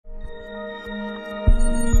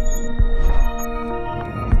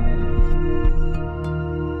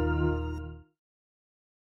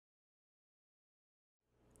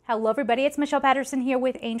Hello everybody, it's Michelle Patterson here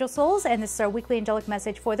with Angel Souls, and this is our weekly angelic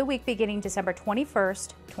message for the week beginning December 21st,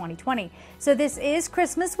 2020. So this is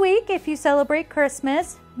Christmas week. If you celebrate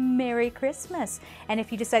Christmas, Merry Christmas. And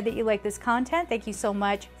if you decide that you like this content, thank you so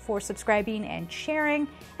much for subscribing and sharing.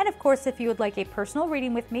 And of course, if you would like a personal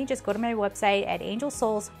reading with me, just go to my website at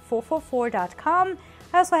angelsouls444.com.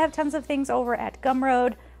 I also have tons of things over at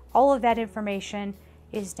Gumroad. All of that information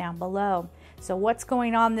is down below. So what's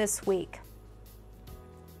going on this week?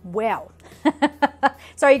 Well,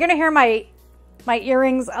 so you're going to hear my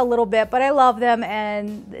earrings a little bit, but I love them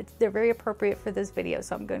and they're very appropriate for this video,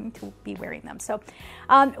 so I'm going to be wearing them. So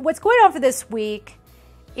what's going on for this week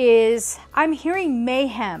is I'm hearing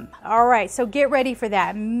mayhem. All right, so get ready for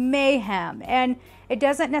that, mayhem. And it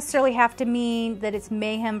doesn't necessarily have to mean that it's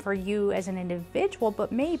mayhem for you as an individual,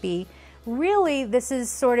 but maybe really this is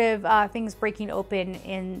sort of things breaking open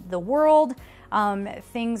in the world.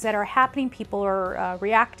 Things that are happening, people are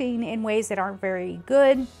reacting in ways that aren't very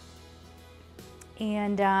good.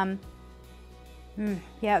 And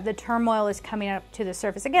yeah, the turmoil is coming up to the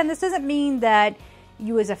surface. Again, this doesn't mean that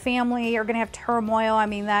you as a family are going to have turmoil. I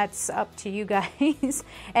mean, that's up to you guys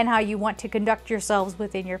and how you want to conduct yourselves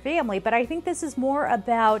within your family. But I think this is more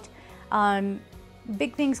about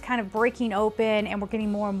big things kind of breaking open, and we're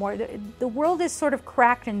getting more and more. The world is sort of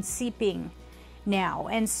cracked and seeping now,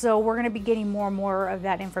 and so we're going to be getting more and more of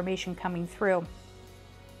that information coming through.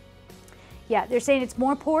 Yeah, they're saying it's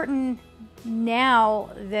more important now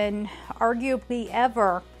than arguably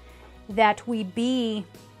ever that we be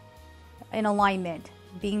in alignment,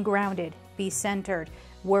 being grounded, be centered.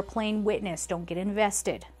 We're playing witness. Don't get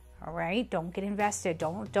invested. All right, don't get invested.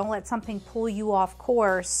 Don't let something pull you off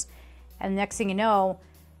course, and next thing you know,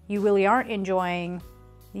 you really aren't enjoying,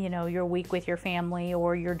 you know, your week with your family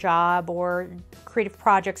or your job or creative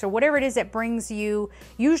projects or whatever it is that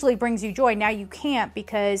usually brings you joy. Now you can't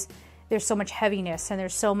because there's so much heaviness and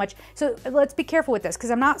there's so much. So let's be careful with this,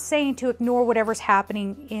 because I'm not saying to ignore whatever's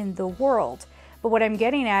happening in the world. But what I'm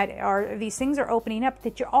getting at are these things are opening up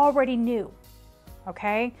that you already knew.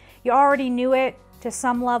 Okay? You already knew it to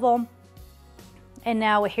some level. And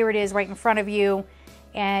now here it is right in front of you.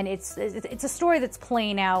 And it's a story that's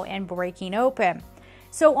playing out and breaking open.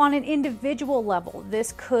 So on an individual level,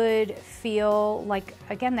 this could feel like,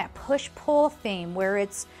 again, that push-pull theme where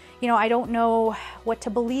it's, you know, I don't know what to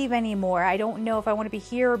believe anymore. I don't know if I want to be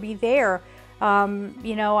here or be there.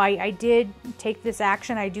 You know, I did take this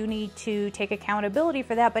action. I do need to take accountability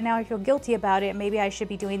for that, but now I feel guilty about it. Maybe I should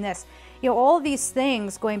be doing this. You know, all of these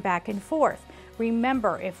things going back and forth.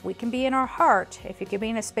 Remember, if we can be in our heart, if you can be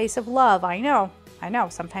in a space of love, I know,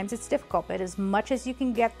 sometimes it's difficult, but as much as you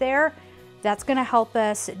can get there, that's going to help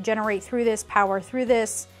us generate through this, power through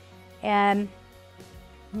this, and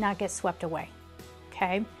not get swept away.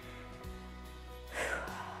 Okay?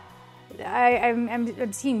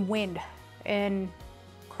 I'm seeing wind and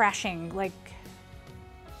crashing. Like,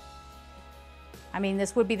 I mean,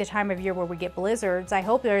 this would be the time of year where we get blizzards. I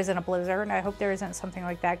hope there isn't a blizzard, and I hope there isn't something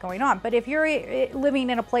like that going on. But if you're living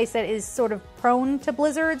in a place that is sort of prone to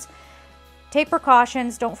blizzards, take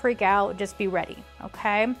precautions. Don't freak out. Just be ready.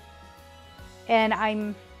 Okay?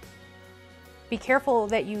 And be careful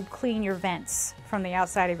that you clean your vents from the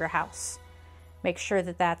outside of your house. Make sure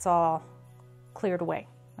that that's all cleared away,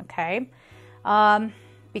 okay?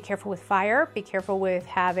 Be careful with fire. Be careful with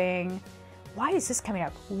having, why is this coming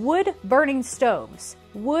up? Wood burning stoves,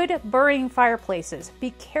 wood burning fireplaces.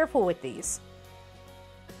 Be careful with these.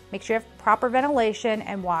 Make sure you have proper ventilation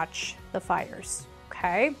and watch the fires,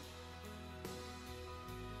 okay?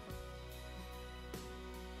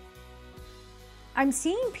 I'm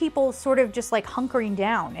seeing people sort of just like hunkering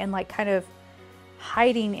down and like kind of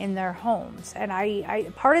hiding in their homes. And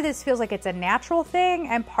I part of this feels like it's a natural thing,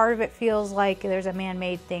 and part of it feels like there's a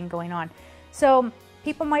man-made thing going on. So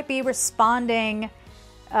people might be responding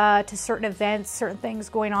to certain events, certain things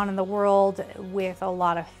going on in the world with a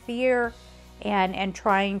lot of fear and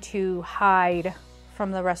trying to hide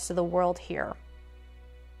from the rest of the world here.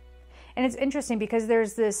 And it's interesting because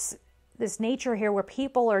there's this nature here where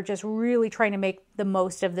people are just really trying to make the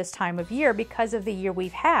most of this time of year because of the year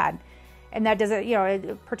we've had. And that doesn't, you know,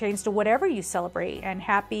 it pertains to whatever you celebrate, and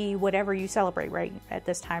happy whatever you celebrate right at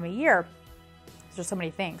this time of year. There's so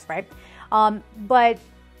many things, right? But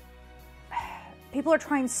people are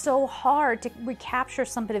trying so hard to recapture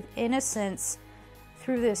some bit of innocence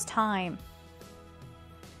through this time.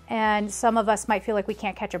 And some of us might feel like we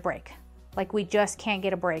can't catch a break, like we just can't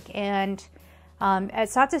get a break. And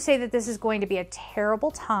it's not to say that this is going to be a terrible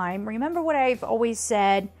time. Remember what I've always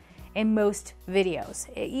said in most videos.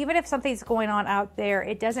 Even if something's going on out there,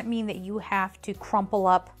 it doesn't mean that you have to crumple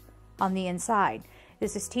up on the inside.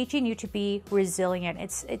 This is teaching you to be resilient.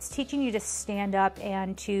 It's teaching you to stand up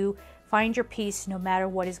and to find your peace no matter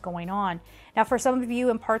what is going on. Now, for some of you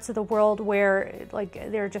in parts of the world where like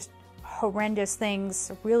there are just horrendous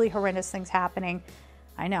things, really horrendous things happening,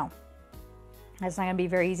 I know. It's not going to be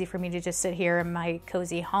very easy for me to just sit here in my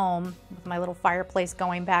cozy home with my little fireplace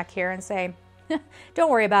going back here and say, don't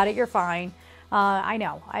worry about it, you're fine. I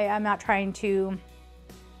know. I'm not trying to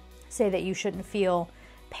say that you shouldn't feel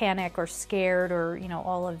panic or scared or, you know,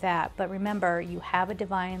 all of that. But remember, you have a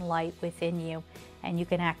divine light within you, and you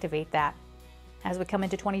can activate that. As we come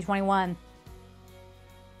into 2021,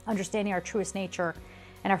 understanding our truest nature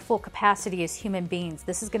and our full capacity as human beings,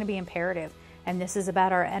 this is going to be imperative. And this is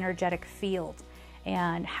about our energetic field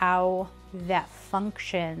and how that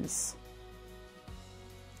functions,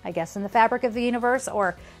 I guess, in the fabric of the universe,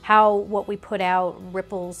 or how what we put out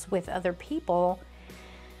ripples with other people,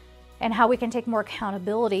 and how we can take more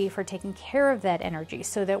accountability for taking care of that energy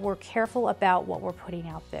so that we're careful about what we're putting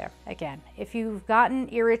out there. Again, if you've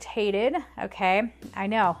gotten irritated, okay, I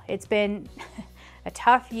know it's been a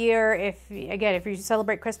tough year. If you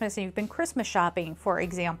celebrate Christmas and you've been Christmas shopping, for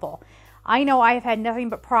example, I know I have had nothing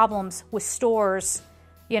but problems with stores,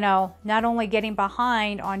 you know, not only getting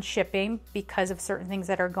behind on shipping because of certain things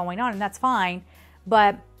that are going on, and that's fine,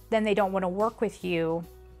 but then they don't want to work with you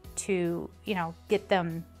to, you know, get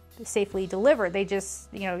them safely delivered. They just,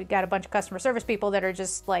 you know, you got a bunch of customer service people that are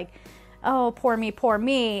just like, oh, poor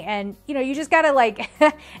me. And, you know, you just got to like,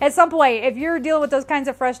 at some point, if you're dealing with those kinds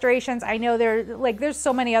of frustrations, I know there's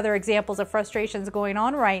so many other examples of frustrations going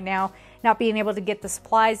on right now, not being able to get the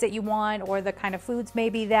supplies that you want or the kind of foods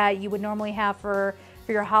maybe that you would normally have for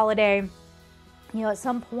your holiday. You know, at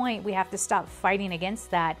some point we have to stop fighting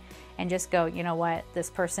against that and just go, you know what,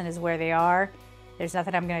 this person is where they are. There's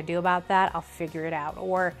nothing I'm going to do about that. I'll figure it out.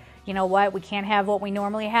 Or, you know what, we can't have what we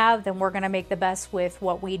normally have, then we're going to make the best with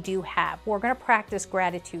what we do have. We're going to practice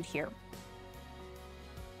gratitude here.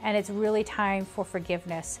 And it's really time for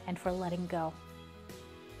forgiveness and for letting go.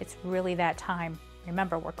 It's really that time.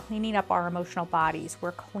 Remember, we're cleaning up our emotional bodies.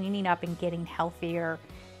 We're cleaning up and getting healthier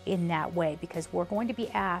in that way, because we're going to be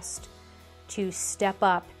asked to step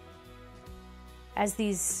up as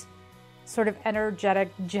these sort of energetic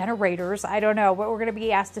generators. I don't know, but we're going to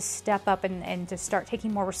be asked to step up and to start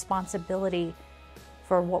taking more responsibility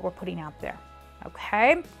for what we're putting out there.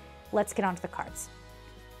 Okay, let's get on to the cards.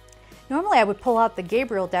 Normally I would pull out the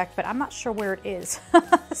Gabriel deck, but I'm not sure where it is.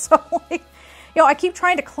 So, like, you know, I keep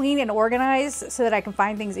trying to clean and organize so that I can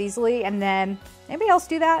find things easily, and then anybody else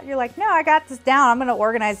do that? You're like, no, I got this down. I'm going to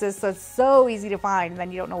organize this so it's so easy to find, and then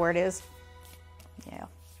you don't know where it is. Yeah.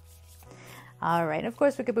 All right. Of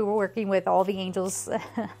course, we could be working with all the angels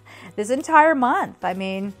this entire month. I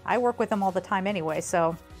mean, I work with them all the time anyway.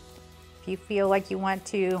 So if you feel like you want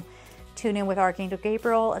to tune in with Archangel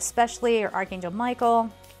Gabriel, especially, or Archangel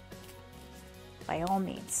Michael, by all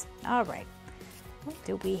means. All right. What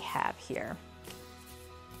do we have here?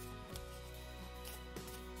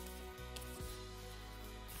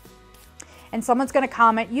 And someone's going to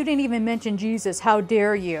comment, you didn't even mention Jesus. How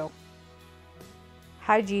dare you?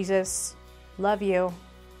 Hi, Jesus. Love you.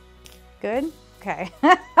 Good? Okay.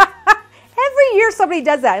 Every year somebody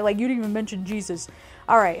does that. Like, you didn't even mention Jesus.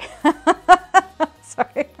 All right.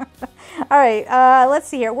 Sorry. All right. Let's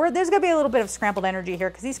see here. There's going to be a little bit of scrambled energy here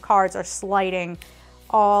because these cards are sliding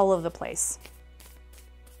all over the place.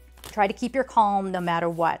 Try to keep your calm no matter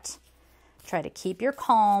what. Try to keep your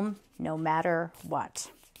calm no matter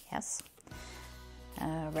what. Yes.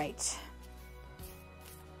 All right.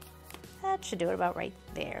 That should do it about right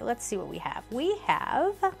there. Let's see what we have. We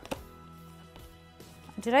have...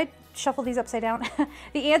 Did I shuffle these upside down?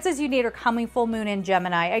 The answers you need are coming full moon in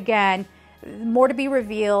Gemini. Again, more to be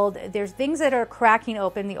revealed. There's things that are cracking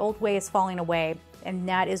open. The old way is falling away. And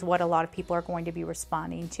that is what a lot of people are going to be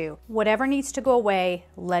responding to. Whatever needs to go away,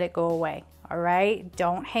 let it go away. All right?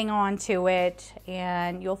 Don't hang on to it.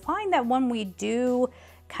 And you'll find that when we do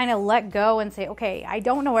kind of let go and say, okay, I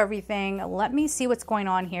don't know everything. Let me see what's going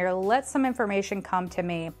on here. Let some information come to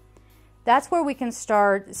me. That's where we can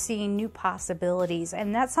start seeing new possibilities.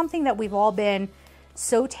 And that's something that we've all been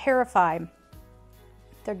so terrified.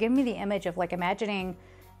 They're giving me the image of like imagining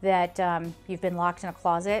that you've been locked in a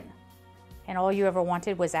closet and all you ever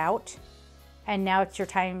wanted was out. And now it's your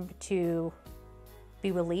time to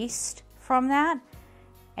be released from that.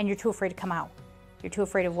 And you're too afraid to come out. You're too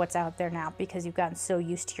afraid of what's out there now because you've gotten so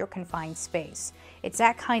used to your confined space. It's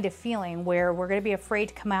that kind of feeling where we're going to be afraid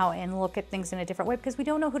to come out and look at things in a different way because we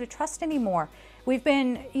don't know who to trust anymore. We've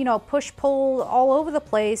been, push, pull all over the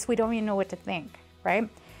place. We don't even know what to think, right?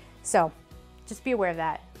 So just be aware of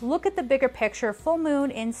that. Look at the bigger picture, full moon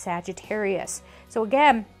in Sagittarius. So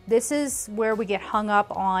again, this is where we get hung up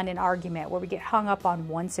on an argument, where we get hung up on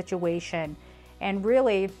one situation. And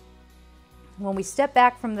really, when we step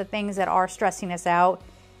back from the things that are stressing us out,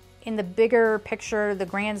 in the bigger picture, the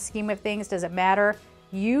grand scheme of things, does it matter?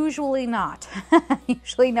 Usually not.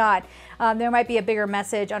 Usually not. There might be a bigger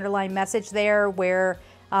message, underlying message there where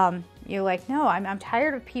you're like, no, I'm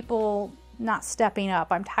tired of people not stepping up.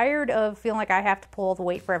 I'm tired of feeling like I have to pull the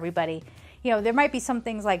weight for everybody. You know, there might be some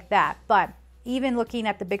things like that, but even looking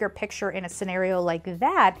at the bigger picture in a scenario like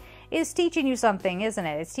that is teaching you something, isn't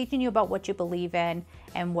it? It's teaching you about what you believe in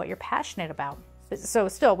and what you're passionate about. So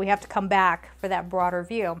still, we have to come back for that broader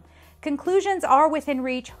view. Conclusions are within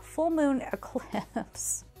reach. Full moon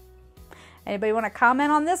eclipse. Anybody want to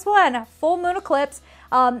comment on this one? Full moon eclipse.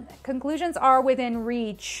 Conclusions are within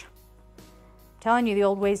reach. I'm telling you, the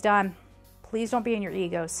old way's done. Please don't be in your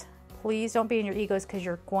egos. Please don't be in your egos, because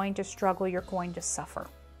you're going to struggle. You're going to suffer.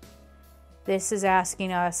 This is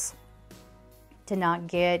asking us to not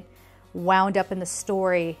get wound up in the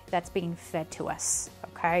story that's being fed to us.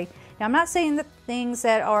 Okay? Now, I'm not saying that things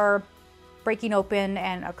that are breaking open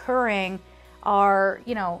and occurring are,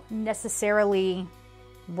 you know, necessarily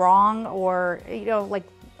wrong, or, you know, like,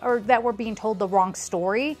 or that we're being told the wrong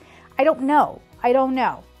story. I don't know. I don't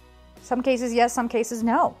know. Some cases yes, some cases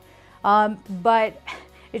no. But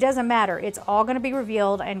it doesn't matter. It's all going to be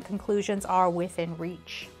revealed, and conclusions are within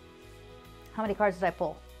reach. How many cards did I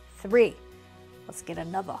pull? 3. Let's get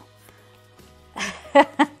another.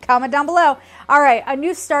 Comment down below. All right, a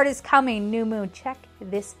new start is coming. New moon. Check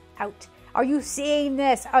this out. Are you seeing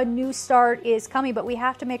this? A new start is coming, but we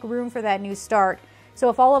have to make room for that new start. So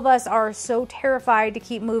if all of us are so terrified to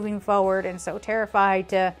keep moving forward and so terrified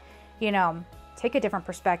to, you know, take a different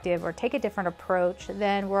perspective or take a different approach,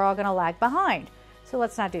 then we're all going to lag behind. So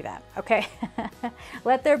let's not do that, okay?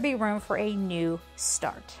 Let there be room for a new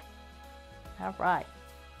start. All right.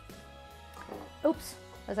 Oops,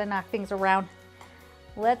 as I knock things around.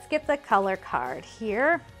 Let's get the color card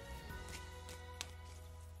here.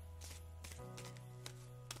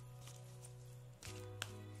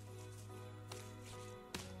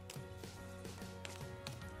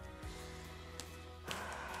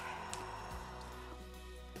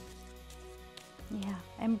 Yeah,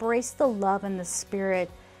 embrace the love and the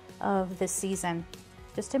spirit of this season.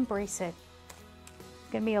 Just embrace it.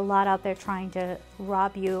 There's going to be a lot out there trying to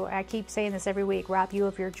rob you. I keep saying this every week, rob you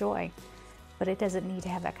of your joy. But it doesn't need to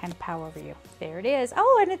have that kind of power over you. There it is.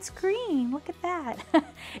 Oh, and it's green. Look at that.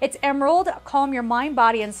 It's emerald. Calm your mind,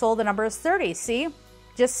 body, and soul. The number is 30. See?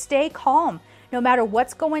 Just stay calm no matter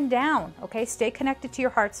what's going down. Okay? Stay connected to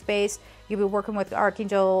your heart space. You'll be working with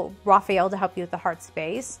Archangel Raphael to help you with the heart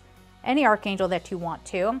space. Any archangel that you want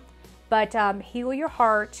to. But heal your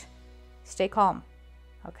heart. Stay calm.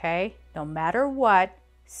 Okay? No matter what,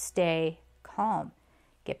 stay calm.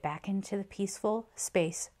 Get back into the peaceful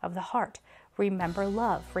space of the heart. Remember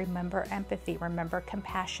love, remember empathy, remember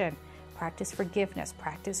compassion, practice forgiveness,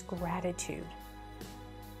 practice gratitude.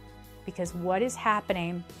 Because what is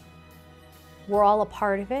happening, we're all a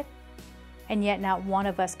part of it, and yet not one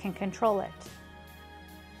of us can control it.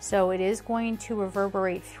 So it is going to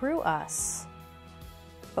reverberate through us,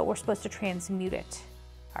 but we're supposed to transmute it.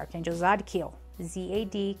 Archangel Zadkiel,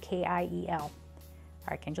 Z-A-D-K-I-E-L,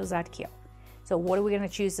 Archangel Zadkiel. So what are we going to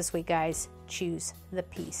choose this week, guys? Choose the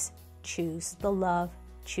peace. Choose the love.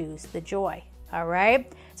 Choose the joy. All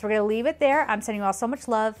right? So we're going to leave it there. I'm sending you all so much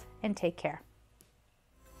love, and take care.